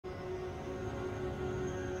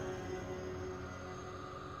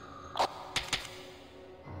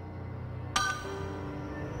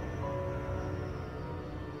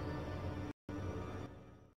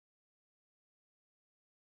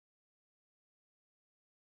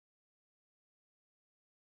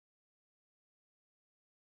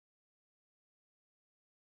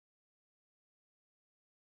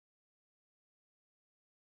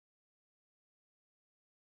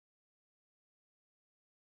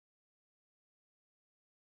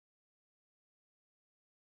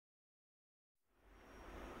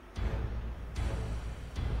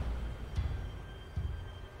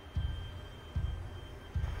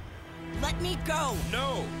Let me go!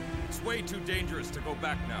 No! It's way too dangerous to go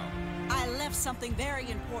back now. I left something very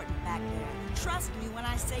important back there. Trust me when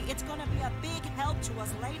I say it's gonna be a big help to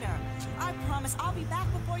us later. I promise I'll be back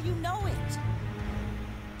before you know it.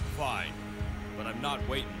 Fine, but I'm not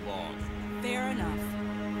waiting long. Fair enough.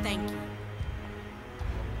 Thank you.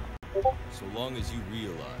 So long as you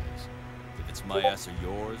realize, if it's my ass or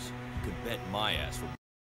yours, you can bet my ass will.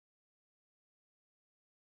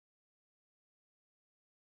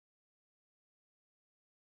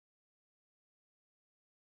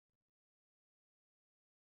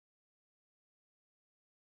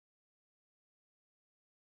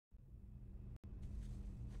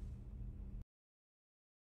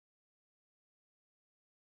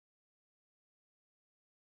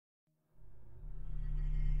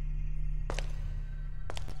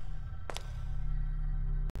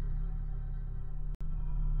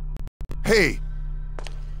 Hey!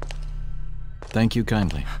 Thank you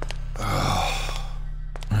kindly.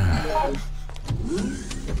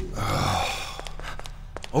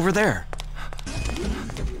 Over there.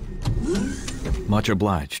 Much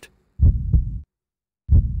obliged.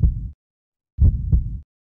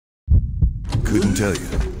 Couldn't tell you.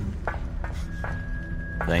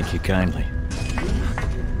 Thank you kindly.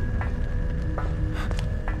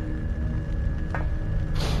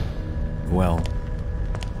 Well...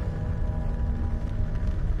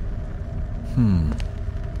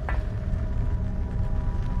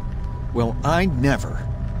 Well, I never...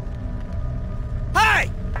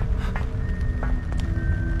 Hey!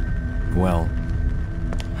 Well...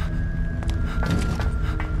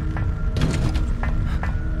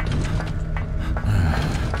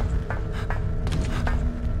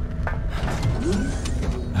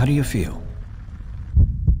 How do you feel?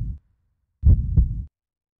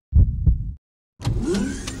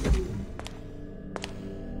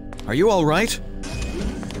 Are you all right?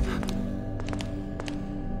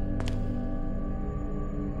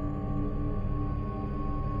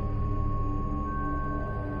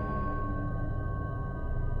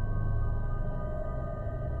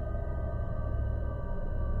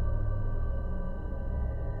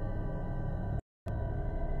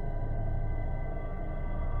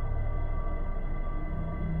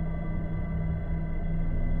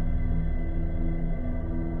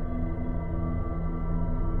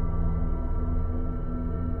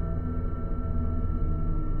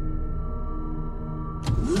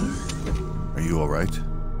 Are you all right?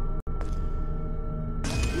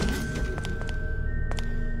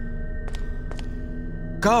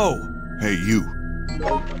 Go! Hey, you.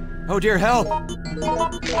 Oh dear, help!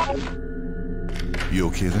 You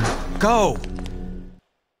okay then? Go!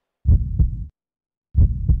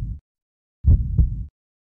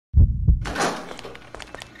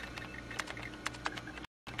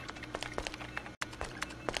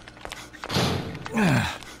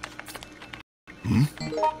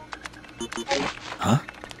 Huh?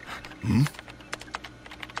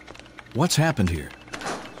 What's happened here?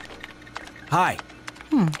 Hi.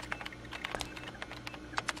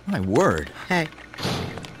 My word. Hey.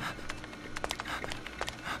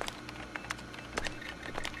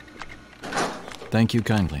 Thank you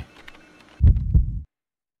kindly.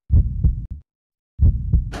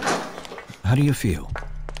 How do you feel?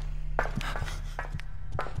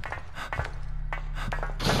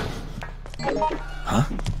 Huh?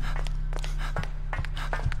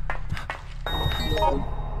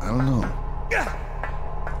 I don't know.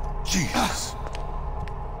 Jesus.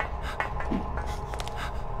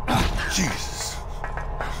 Jesus.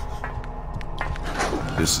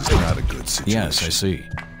 This is not a good situation. Yes, I see.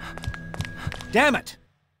 Damn it!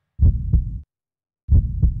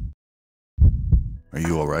 Are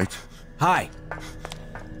you all right? Hi.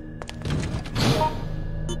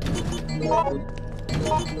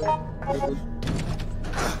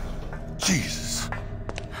 Jesus.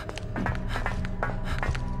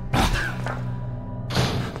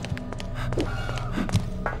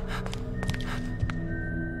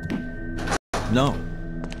 No.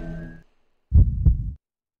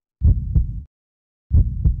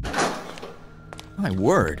 My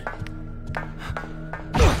word.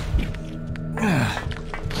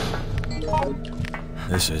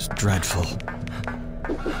 This is dreadful.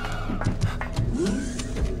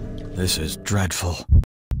 This is dreadful.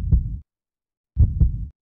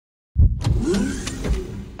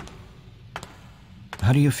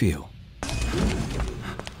 How do you feel?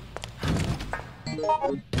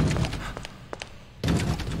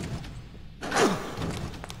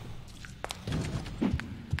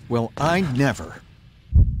 Well, I never.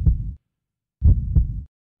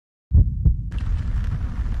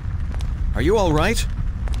 Are you all right?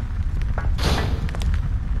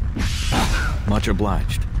 Much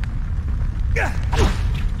obliged.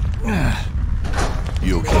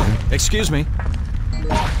 You okay then? Excuse me.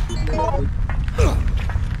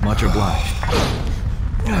 Much obliged.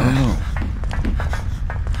 I don't know.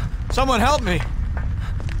 Someone help me!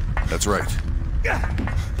 That's right.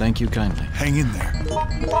 Thank you kindly. Hang in there.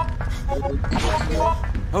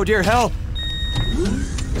 Oh dear, help!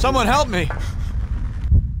 Someone help me!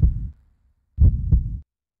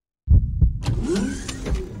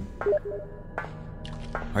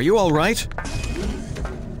 Are you all right?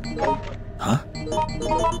 Huh?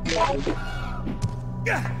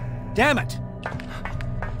 Damn it!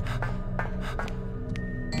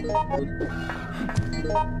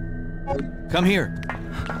 Come here.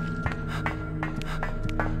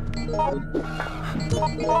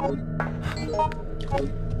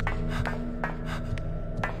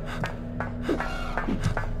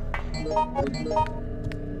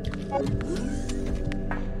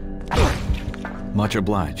 Much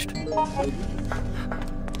obliged.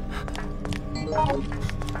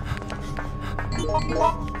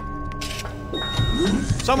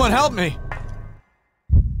 Someone help me!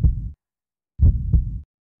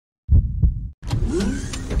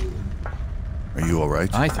 Are you all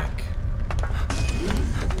right? I think.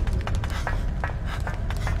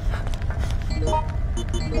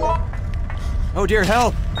 Oh dear,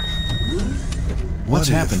 help! What's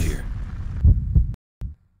What happened if- here?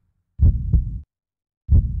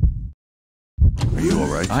 Are you all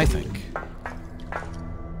right? I think.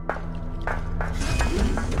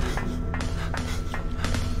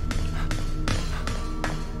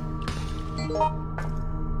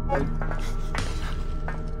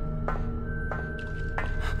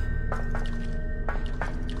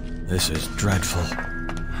 This is dreadful.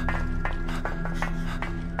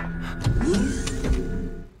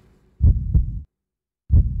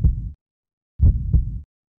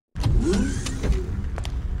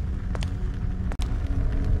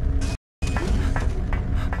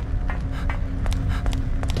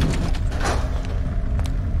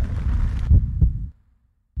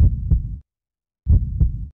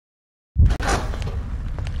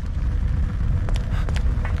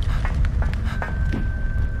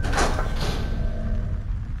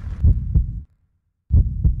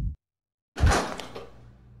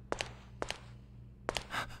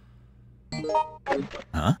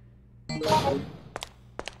 Huh?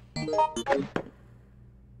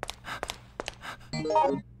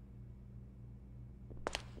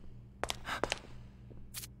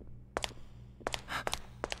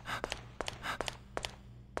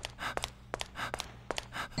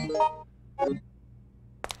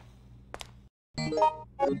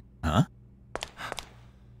 Huh?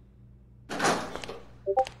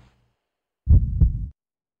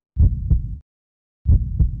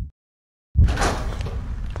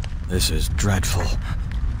 This is dreadful.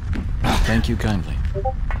 Thank you kindly.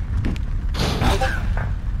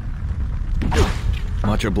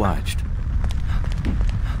 Much obliged.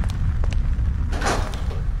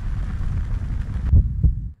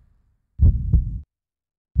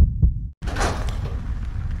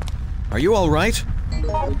 Are you all right?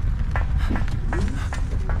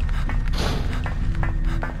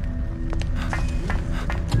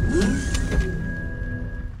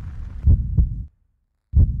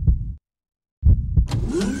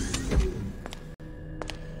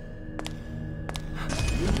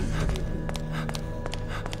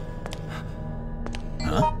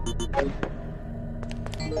 Huh?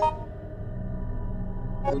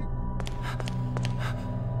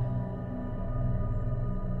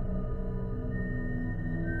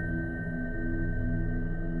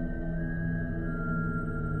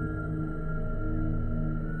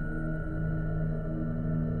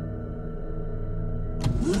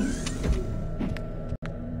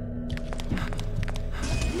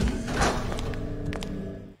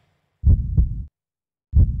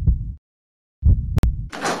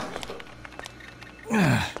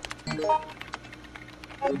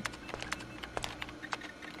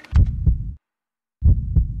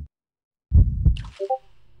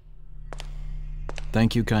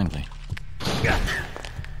 Thank you kindly.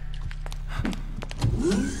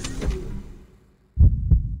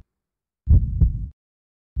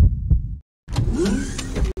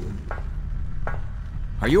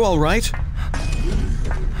 Are you all right?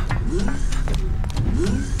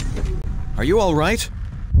 Are you all right?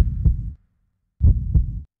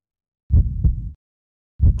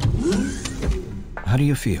 How do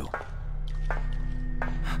you feel?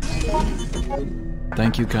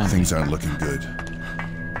 Thank you kindly. Things aren't looking good.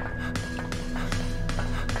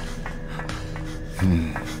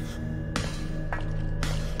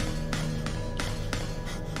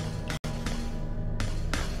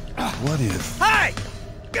 What if... Hey!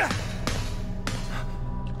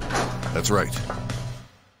 That's right.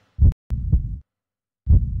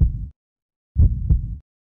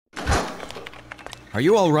 Are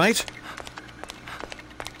you all right?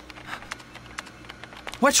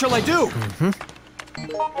 What shall I do?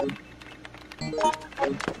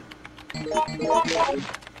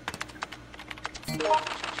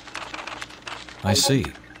 I see.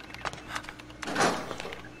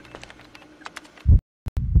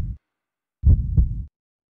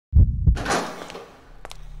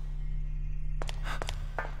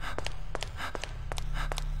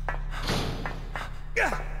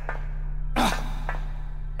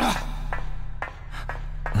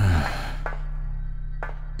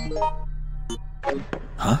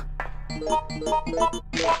 Huh?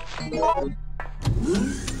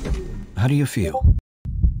 How do you feel?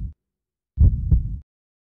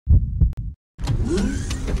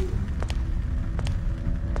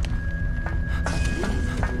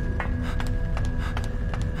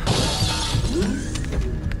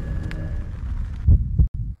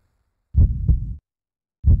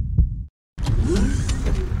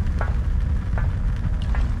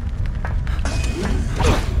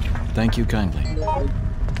 Thank you kindly.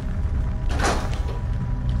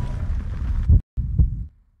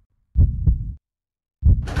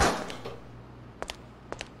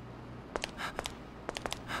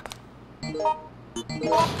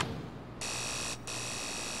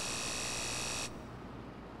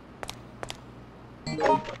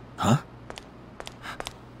 Huh?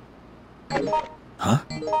 Huh?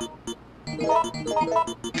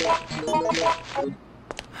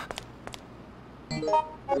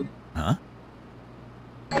 Huh?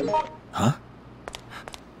 Huh?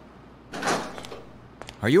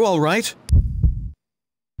 Are you all right?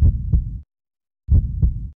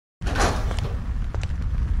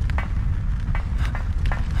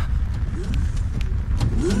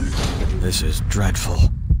 This is dreadful.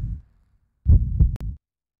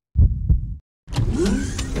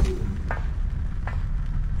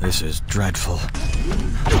 This is dreadful.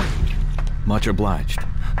 Much obliged.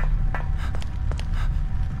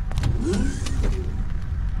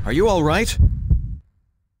 Are you all right?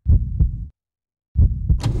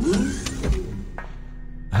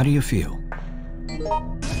 How do you feel?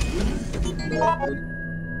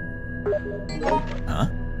 Huh?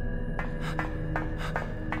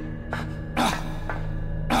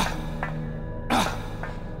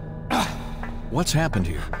 What's happened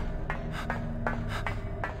here?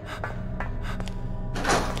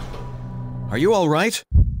 Are you all right?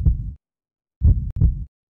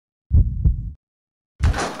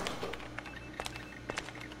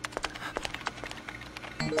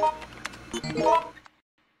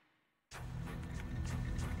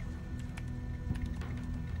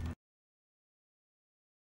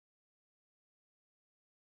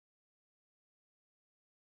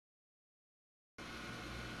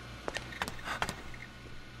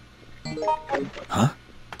 Huh?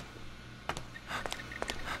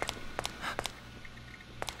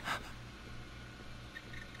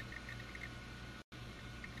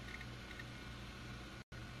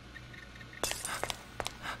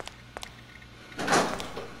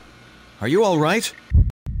 Are you all right?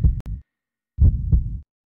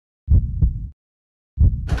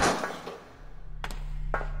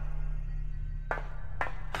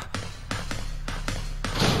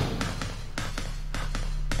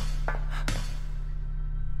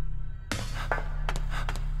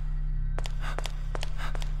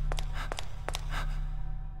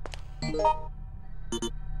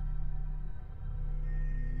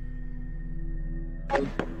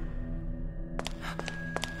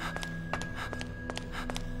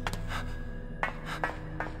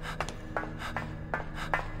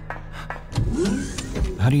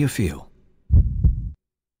 How do you feel?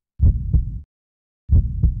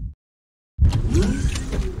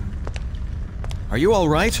 Are you all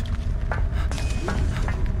right?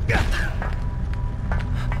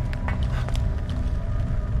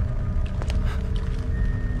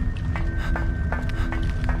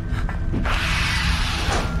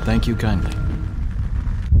 Thank you kindly.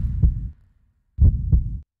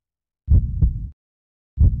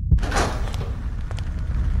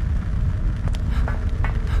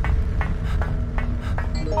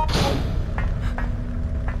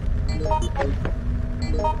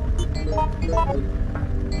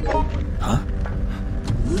 Huh?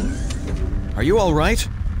 Are you all right?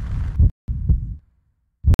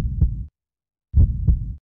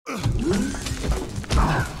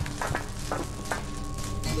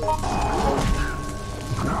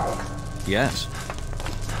 Yes.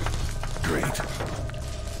 Great.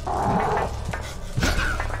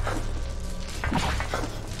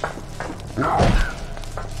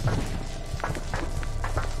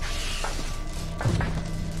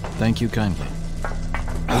 Thank you kindly.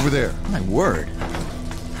 Over there. My word.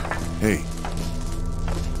 Hey.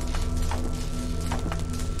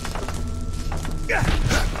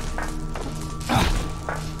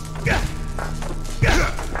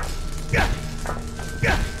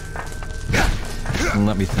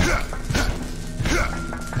 Let me think.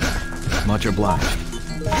 Much obliged.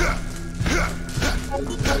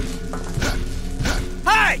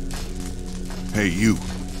 Hey! Hey, you.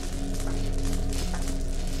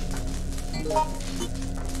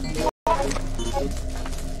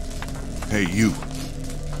 Hey, you.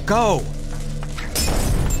 Go!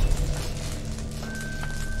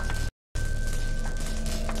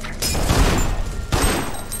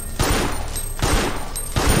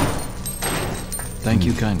 Thank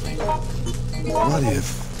you kindly. What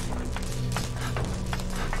if...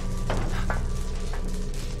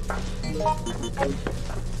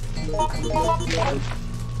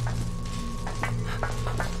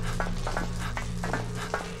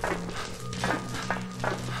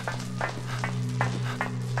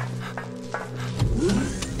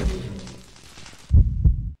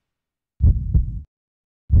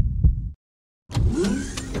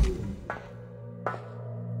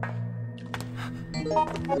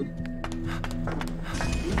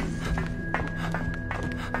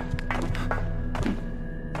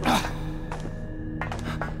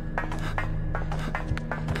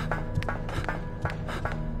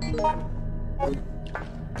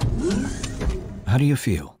 How do you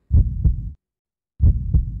feel?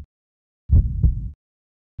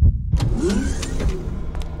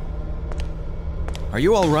 Are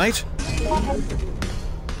you all right?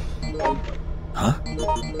 Huh?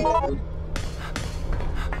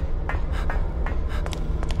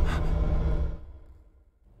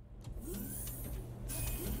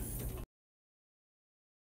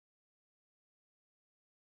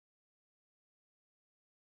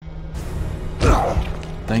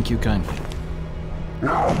 Thank you kindly.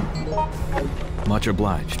 Much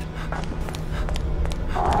obliged.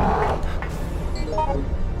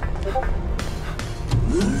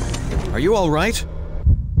 Are you all right?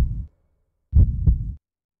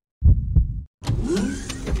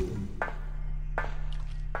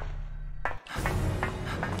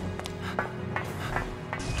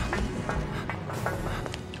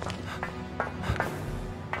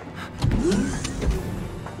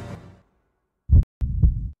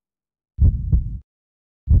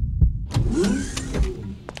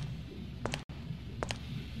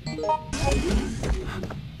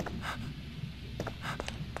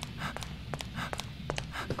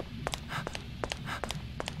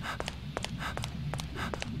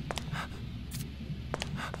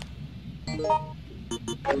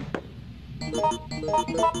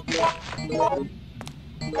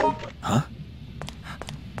 Huh?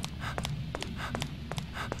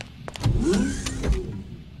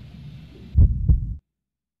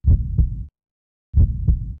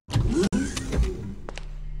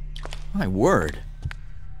 My word.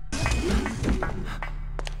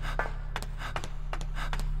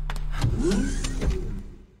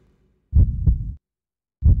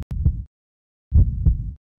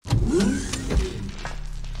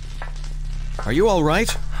 Are you all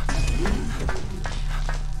right?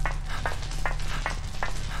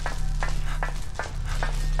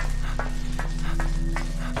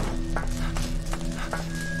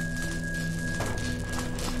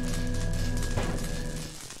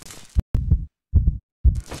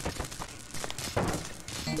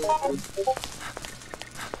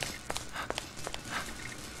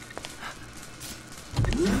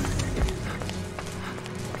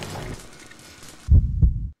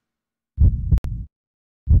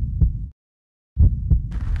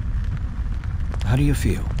 How do you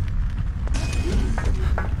feel?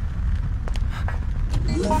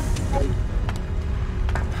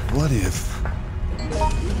 What if...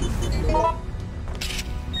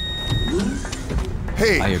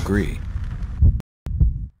 Hey! I agree.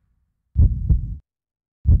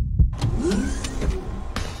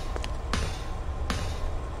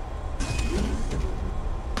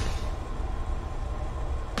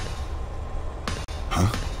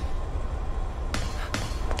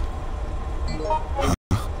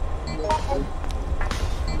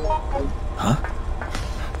 Huh?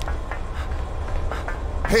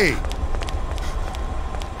 Hey!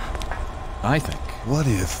 I think. What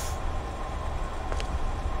if...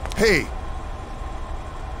 Hey!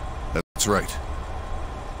 That's right.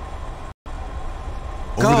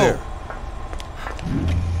 Over Go! there.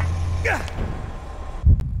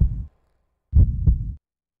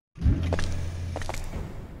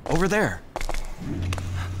 Over there.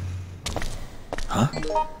 Huh?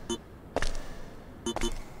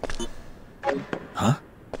 Huh?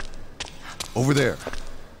 Over there.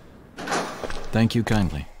 Thank you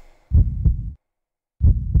kindly.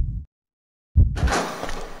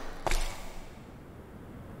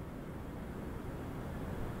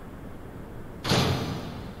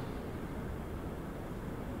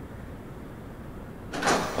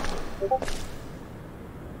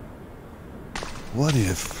 What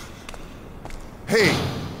if... Hey!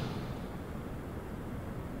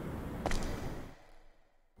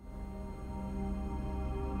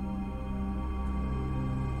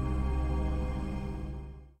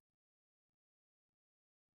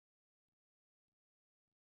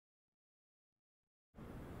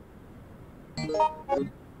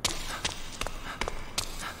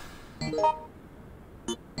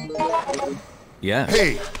 Yes.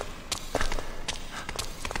 Hey!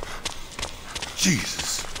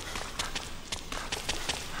 Jesus.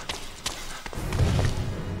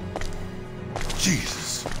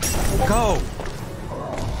 Jesus. Go!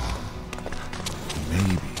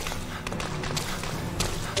 Maybe.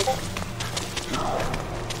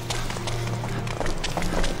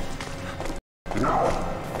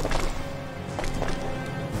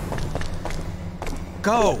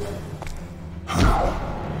 Go!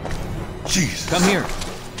 Jesus. Come here.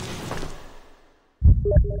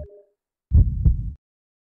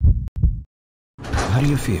 How do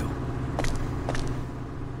you feel?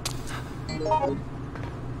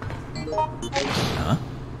 Huh?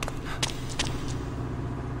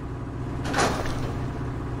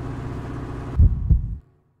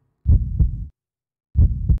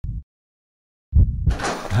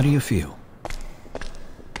 How do you feel?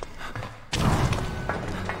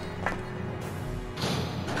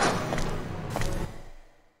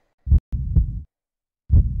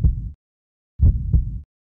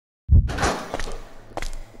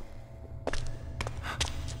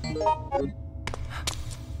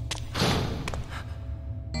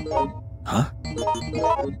 Huh?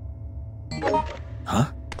 Huh?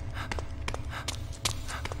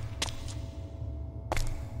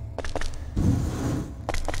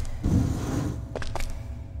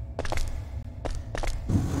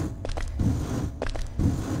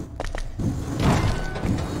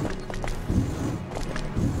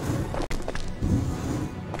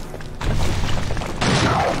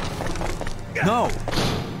 No!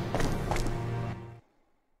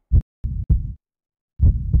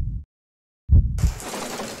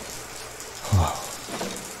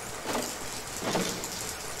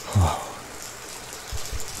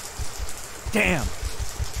 Damn!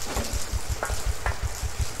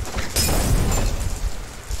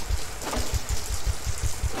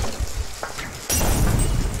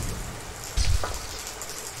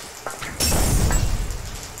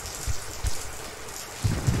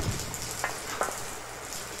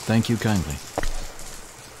 Thank you kindly.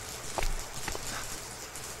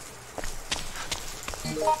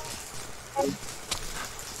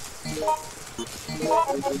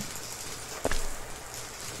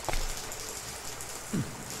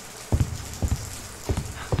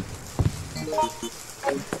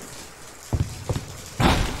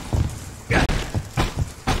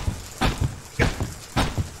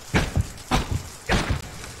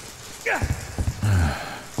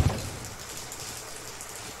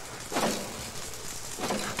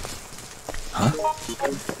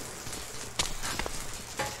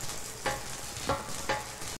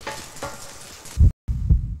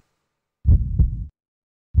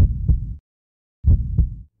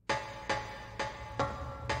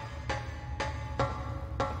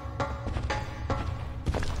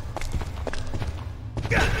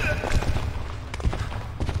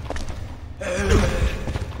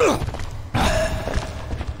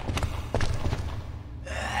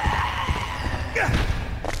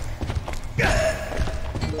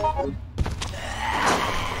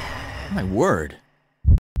 My word.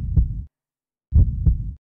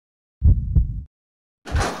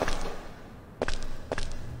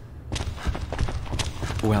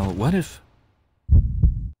 Well, what if...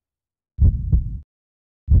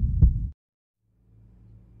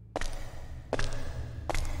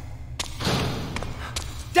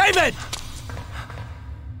 David!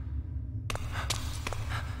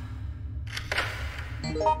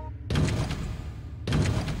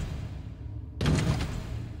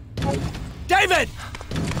 David!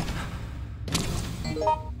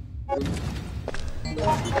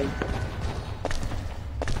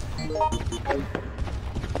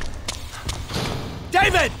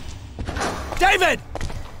 David! David!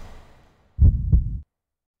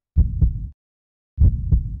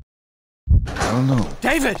 I don't know.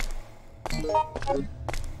 David!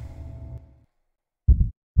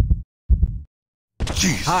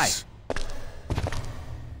 Jesus. Hi.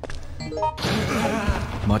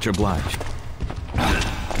 Much obliged.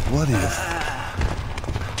 What if...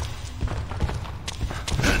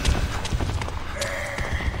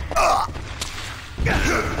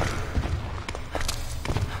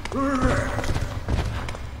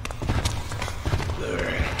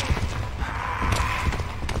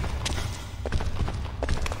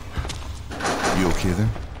 You okay there?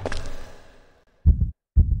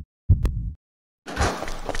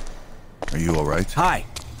 Are you all right? Hi.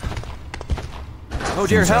 Oh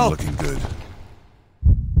dear, Things aren't help! looking good.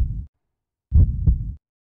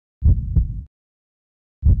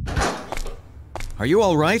 Are you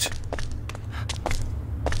all right?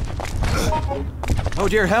 Oh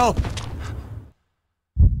dear, help!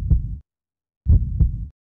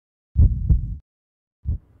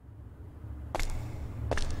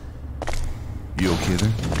 You okay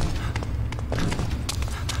there?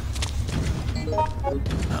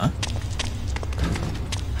 Huh?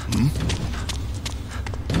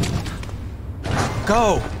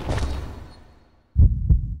 Go!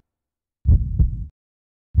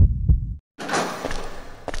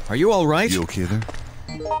 Are you all right? You okay there?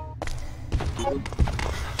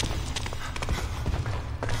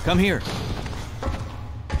 Come here.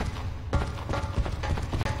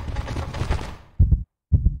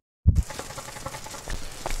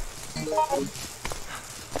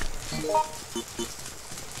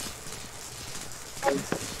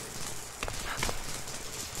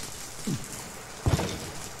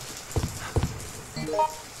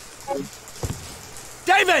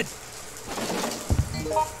 David!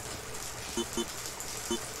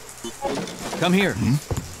 Come here.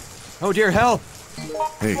 Oh dear, help!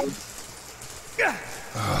 Hey,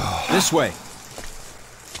 This way.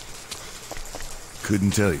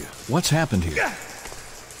 couldn't tell you. What's happened here?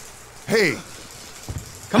 Hey!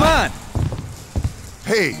 Come on!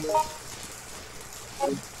 Hey!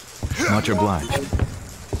 Much obliged.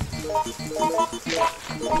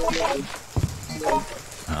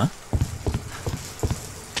 Huh?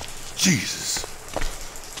 Jesus!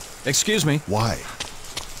 Excuse me. Why?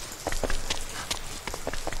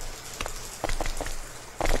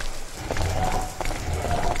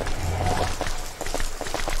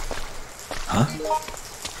 Huh?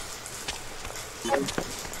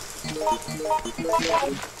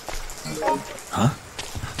 Huh?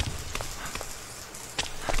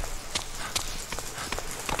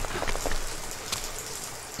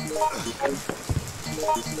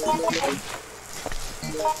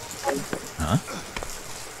 Huh?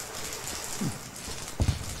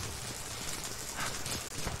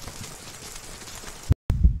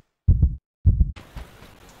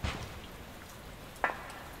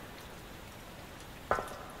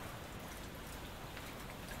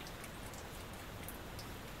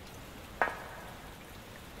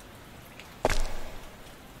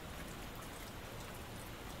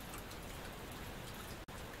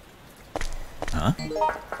 Huh?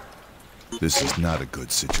 This is not a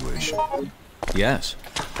good situation. Yes.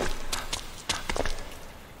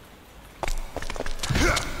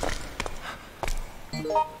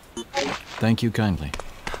 Thank you kindly.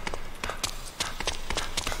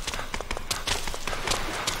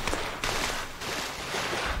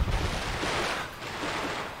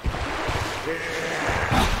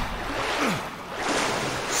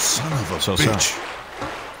 Son of a So bitch!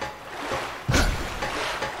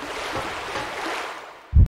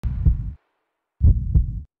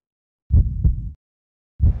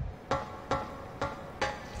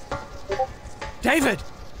 David!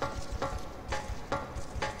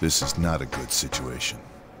 This is not a good situation.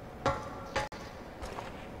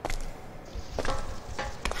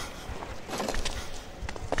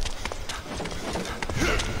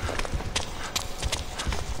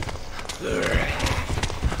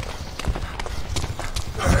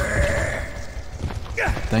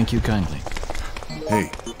 Thank you kindly. Hey,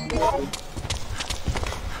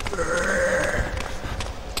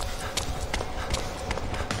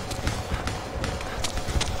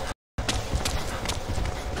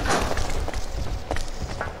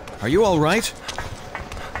 Are you all right?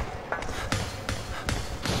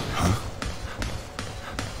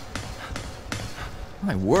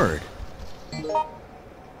 My word.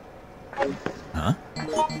 Huh?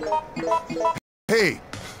 hey!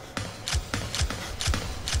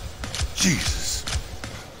 Jesus!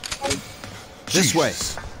 This way.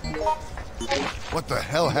 Jesus. What the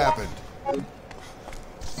hell happened?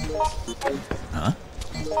 Huh?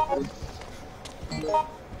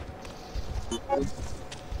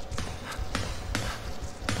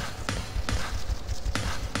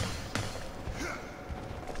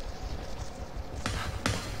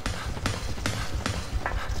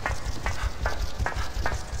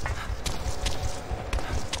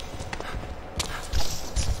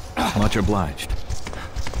 Much obliged.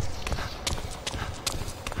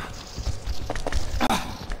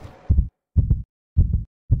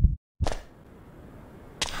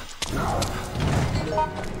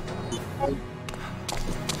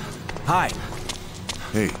 Hi.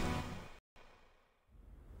 Hey,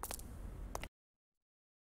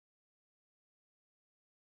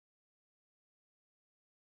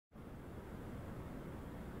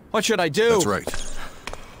 What should I do? that's right.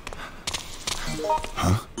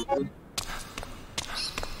 Huh?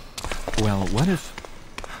 Well, what if...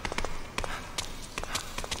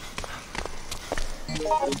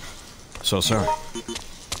 So sorry.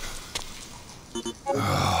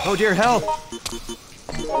 Oh dear, help!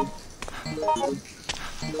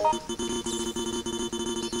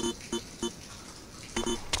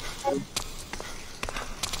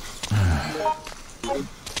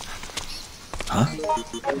 Huh?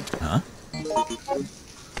 Huh?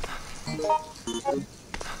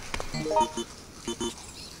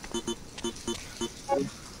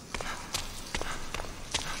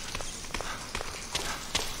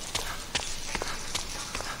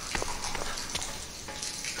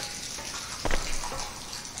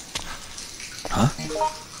 Huh?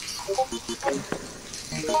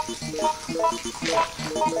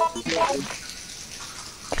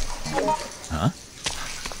 Huh?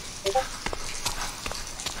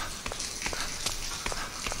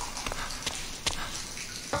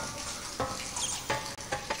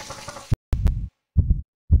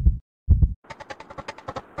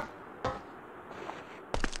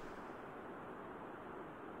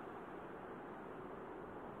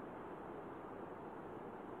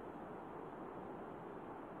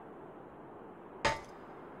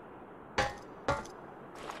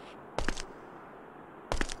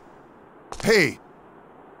 Hey!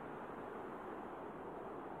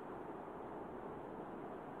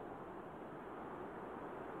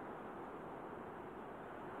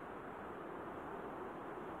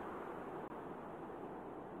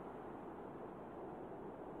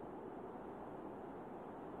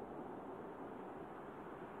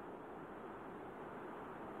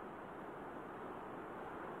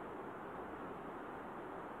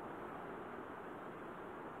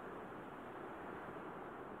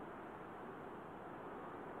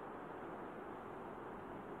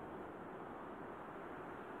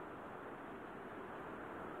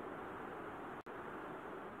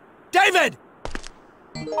 David!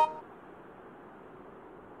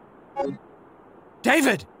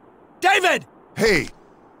 David! David! Hey!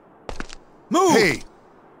 Move! Hey!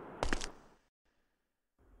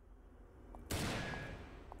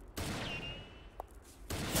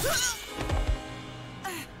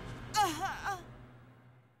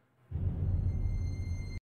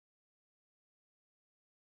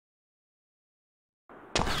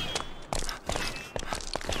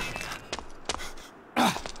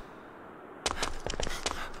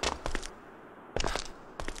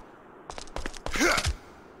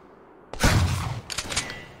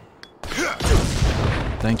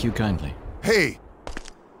 Thank you kindly. Hey!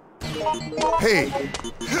 Hey!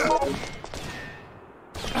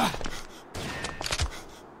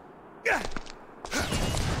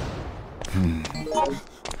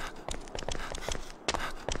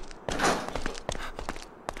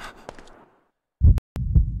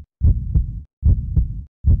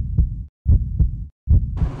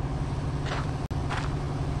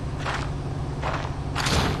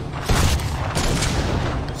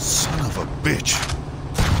 Son of a bitch!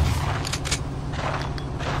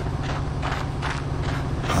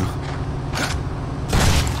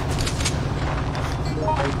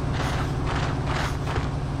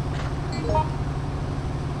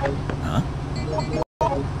 Huh?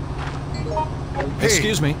 Hey!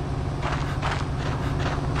 Excuse me.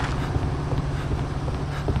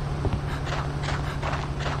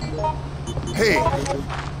 Hey!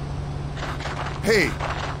 Hey!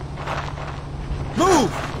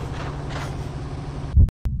 Move!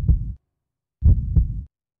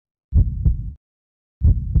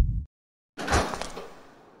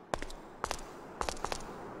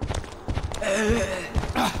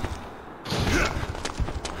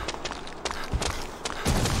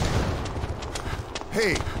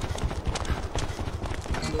 Hey!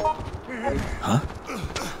 Huh?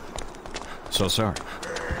 So sorry.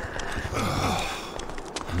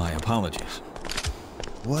 My apologies.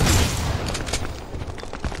 What?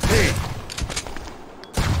 Hey!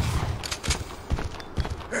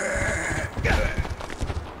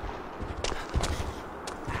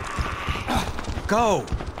 Go!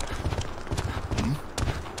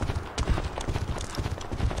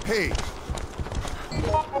 Hey!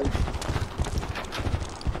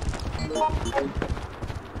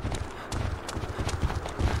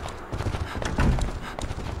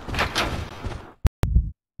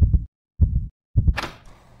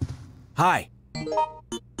 Hi.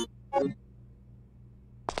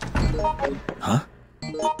 Huh?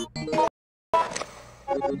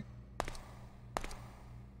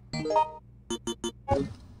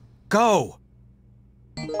 Go!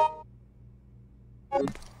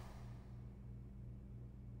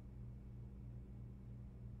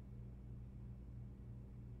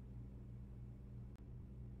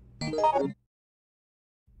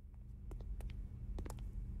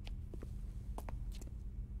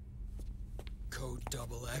 Code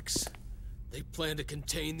XX. They plan to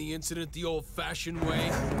contain the incident the old-fashioned way,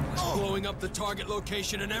 by blowing up the target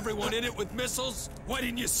location and everyone in it with missiles? Why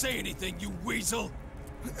didn't you say anything, you weasel?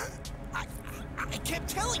 I kept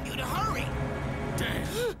telling you to hurry! Damn.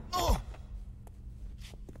 Oh!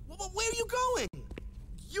 Well, where are you going?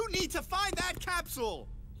 You need to find that capsule!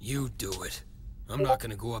 You do it. I'm not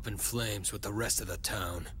gonna go up in flames with the rest of the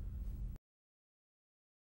town.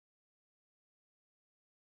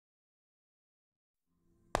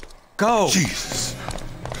 Go! Jesus.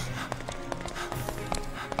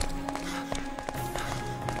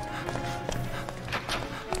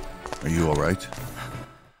 Are you all right?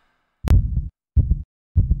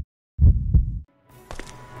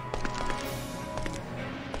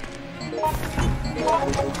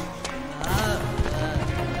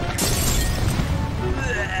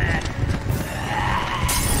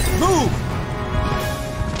 Move!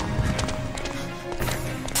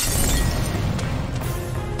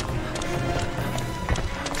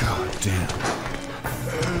 God damn.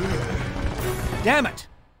 Damn it!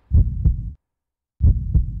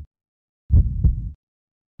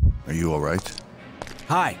 Are you all right?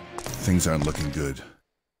 Hi. Things aren't looking good.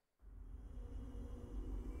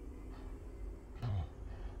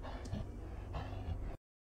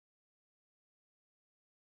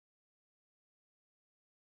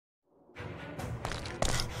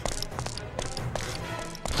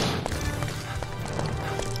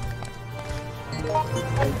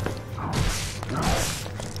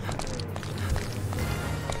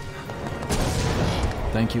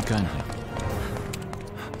 Thank you kindly.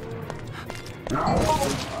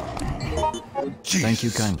 Jeez. Thank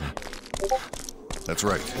you kindly. That's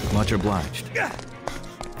right. Much obliged.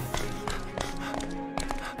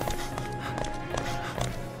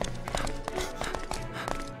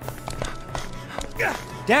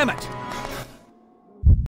 Damn it!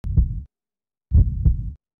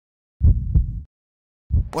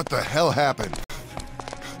 What the hell happened?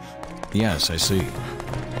 Yes, I see.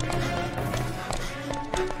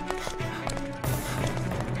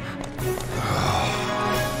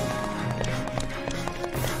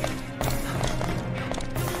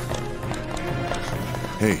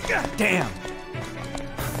 Hey, Damn!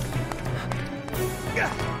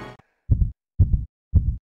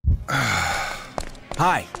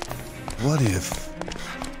 Hi. what if...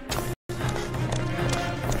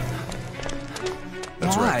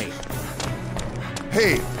 That's Why? right.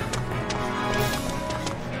 Hey!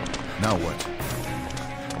 Now what?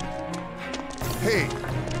 Hey!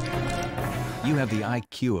 You have the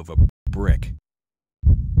IQ of a brick.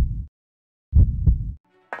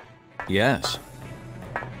 Yes.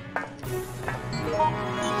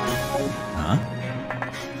 Huh?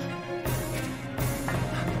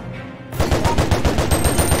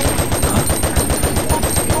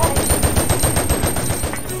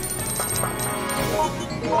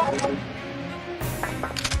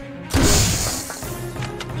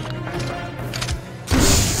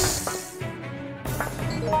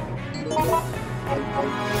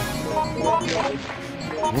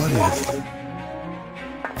 What if...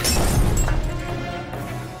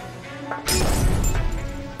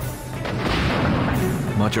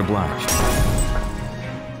 Much obliged.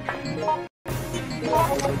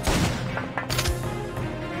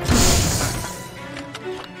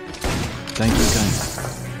 Thank you kindly.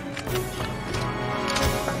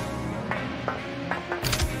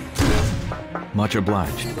 Much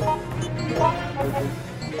obliged.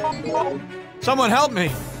 Someone help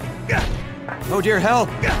me! Oh dear, help!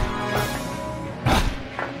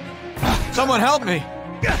 Someone help me!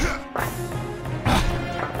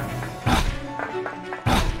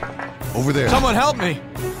 Over there. Someone help me!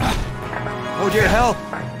 Oh dear, help!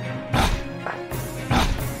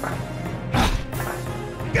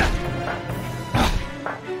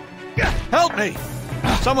 Help me!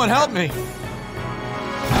 Someone help me!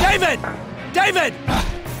 David! David!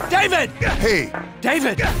 David! Hey!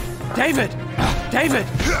 David! David! David!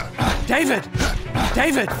 David!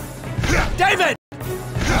 David! David!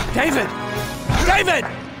 David! David!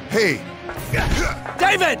 Hey!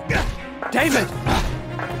 David! David!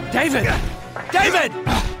 David! David!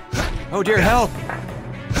 Oh dear, help!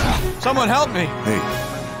 Someone help me! Hey!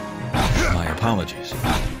 apologies.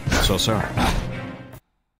 So sorry.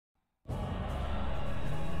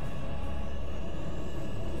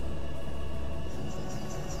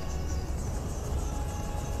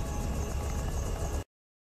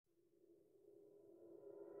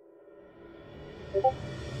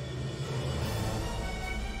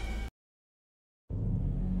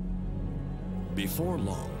 Before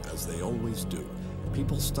long, as they always do,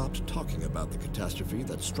 people stopped talking about the catastrophe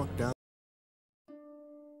that struck down